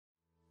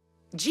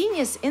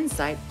Genius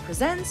Insight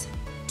presents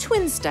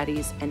Twin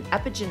Studies and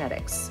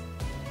Epigenetics.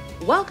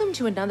 Welcome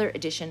to another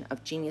edition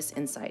of Genius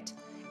Insight.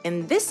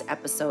 In this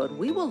episode,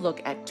 we will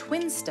look at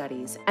twin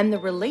studies and the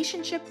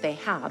relationship they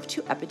have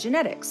to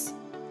epigenetics.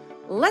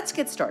 Let's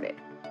get started.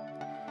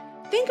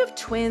 Think of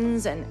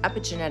twins and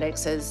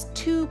epigenetics as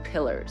two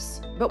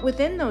pillars, but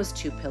within those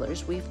two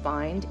pillars, we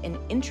find an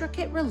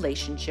intricate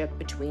relationship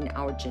between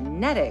our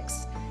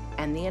genetics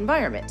and the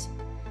environment.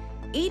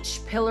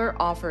 Each pillar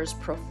offers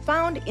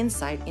profound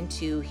insight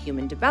into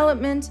human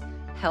development,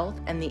 health,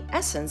 and the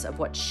essence of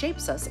what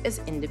shapes us as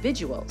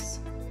individuals.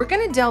 We're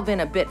going to delve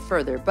in a bit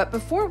further, but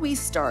before we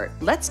start,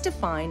 let's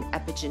define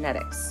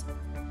epigenetics.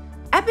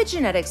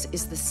 Epigenetics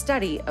is the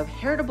study of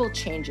heritable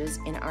changes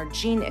in our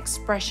gene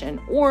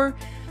expression or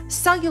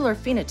cellular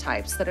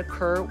phenotypes that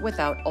occur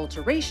without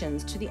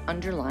alterations to the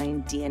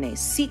underlying DNA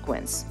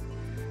sequence.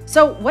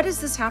 So, what does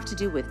this have to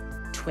do with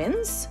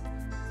twins?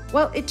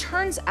 Well, it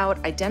turns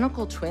out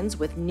identical twins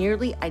with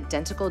nearly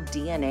identical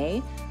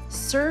DNA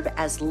serve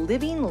as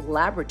living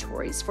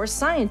laboratories for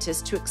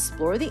scientists to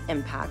explore the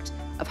impact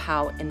of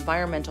how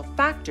environmental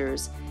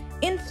factors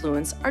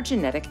influence our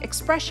genetic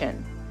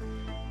expression.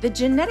 The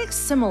genetic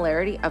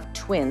similarity of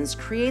twins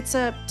creates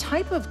a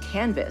type of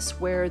canvas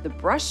where the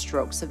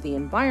brushstrokes of the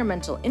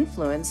environmental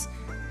influence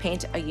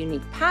paint a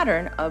unique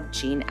pattern of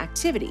gene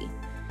activity.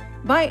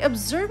 By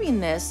observing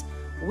this,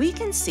 we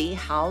can see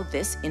how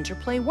this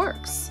interplay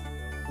works.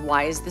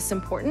 Why is this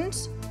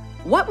important?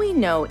 What we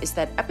know is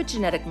that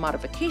epigenetic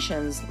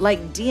modifications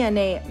like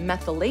DNA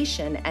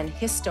methylation and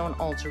histone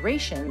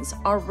alterations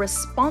are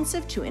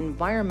responsive to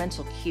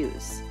environmental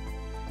cues.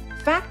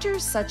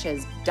 Factors such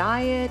as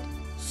diet,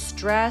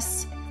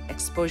 stress,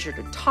 exposure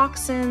to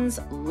toxins,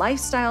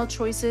 lifestyle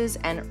choices,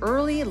 and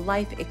early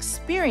life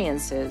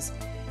experiences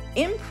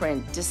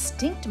imprint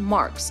distinct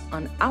marks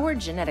on our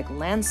genetic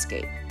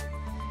landscape.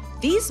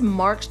 These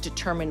marks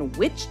determine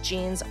which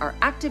genes are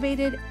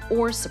activated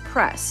or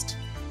suppressed,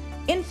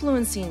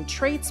 influencing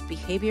traits,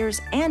 behaviors,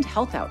 and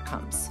health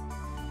outcomes.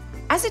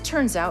 As it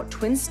turns out,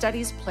 twin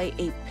studies play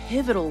a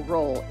pivotal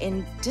role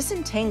in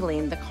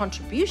disentangling the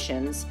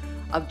contributions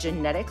of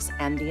genetics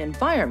and the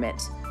environment.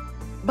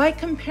 By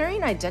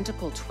comparing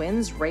identical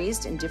twins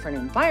raised in different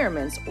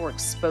environments or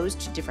exposed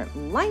to different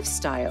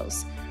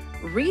lifestyles,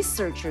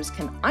 researchers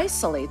can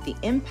isolate the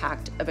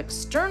impact of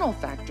external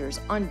factors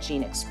on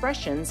gene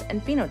expressions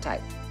and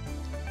phenotype.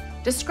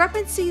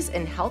 Discrepancies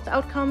in health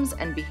outcomes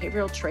and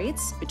behavioral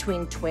traits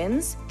between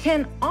twins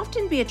can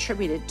often be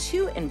attributed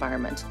to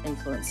environmental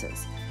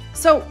influences.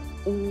 So,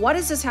 what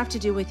does this have to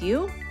do with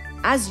you?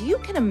 As you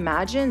can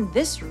imagine,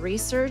 this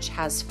research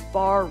has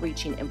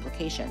far-reaching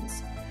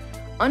implications.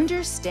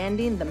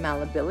 Understanding the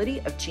malleability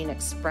of gene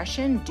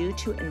expression due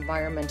to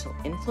environmental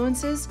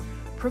influences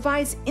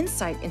provides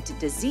insight into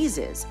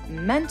diseases,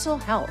 mental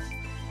health,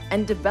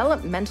 and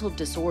developmental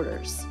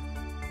disorders.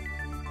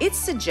 It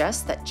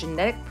suggests that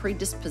genetic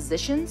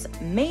predispositions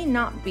may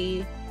not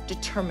be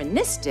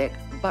deterministic,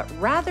 but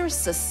rather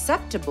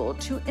susceptible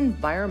to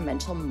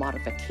environmental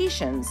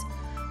modifications,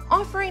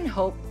 offering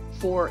hope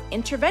for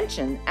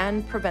intervention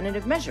and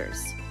preventative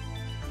measures.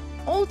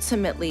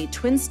 Ultimately,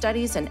 twin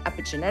studies and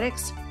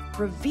epigenetics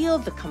reveal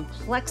the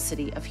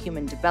complexity of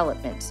human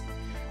development.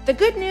 The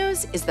good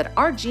news is that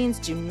our genes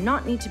do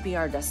not need to be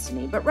our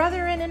destiny, but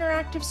rather an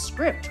interactive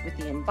script with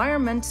the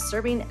environment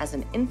serving as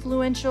an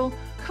influential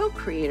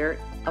co-creator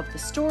of the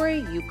story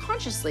you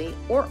consciously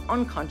or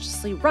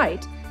unconsciously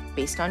write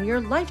based on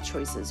your life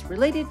choices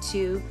related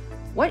to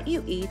what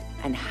you eat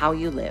and how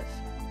you live.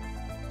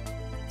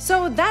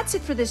 So that's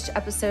it for this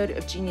episode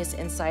of Genius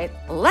Insight.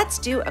 Let's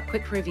do a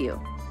quick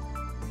review.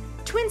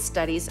 Twin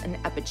studies and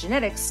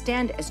epigenetics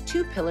stand as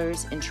two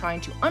pillars in trying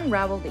to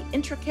unravel the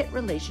intricate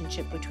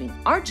relationship between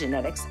our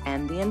genetics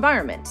and the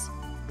environment.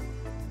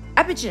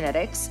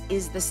 Epigenetics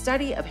is the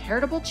study of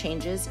heritable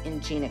changes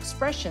in gene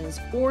expressions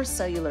or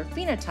cellular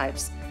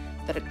phenotypes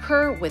that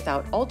occur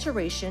without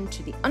alteration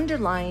to the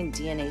underlying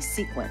DNA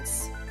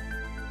sequence.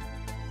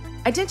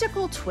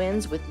 Identical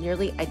twins with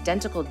nearly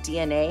identical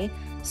DNA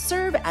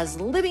serve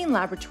as living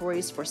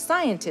laboratories for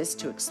scientists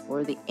to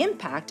explore the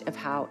impact of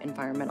how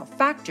environmental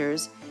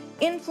factors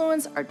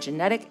influence our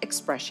genetic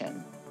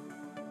expression.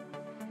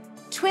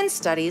 Twin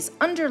studies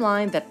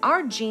underline that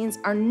our genes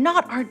are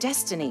not our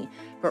destiny,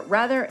 but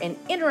rather an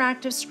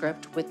interactive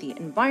script with the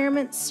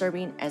environment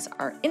serving as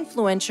our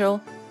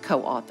influential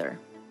co-author.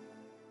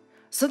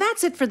 So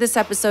that's it for this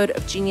episode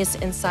of Genius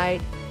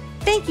Insight.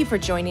 Thank you for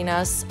joining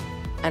us,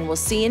 and we'll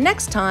see you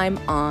next time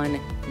on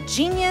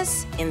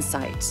Genius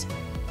Insight.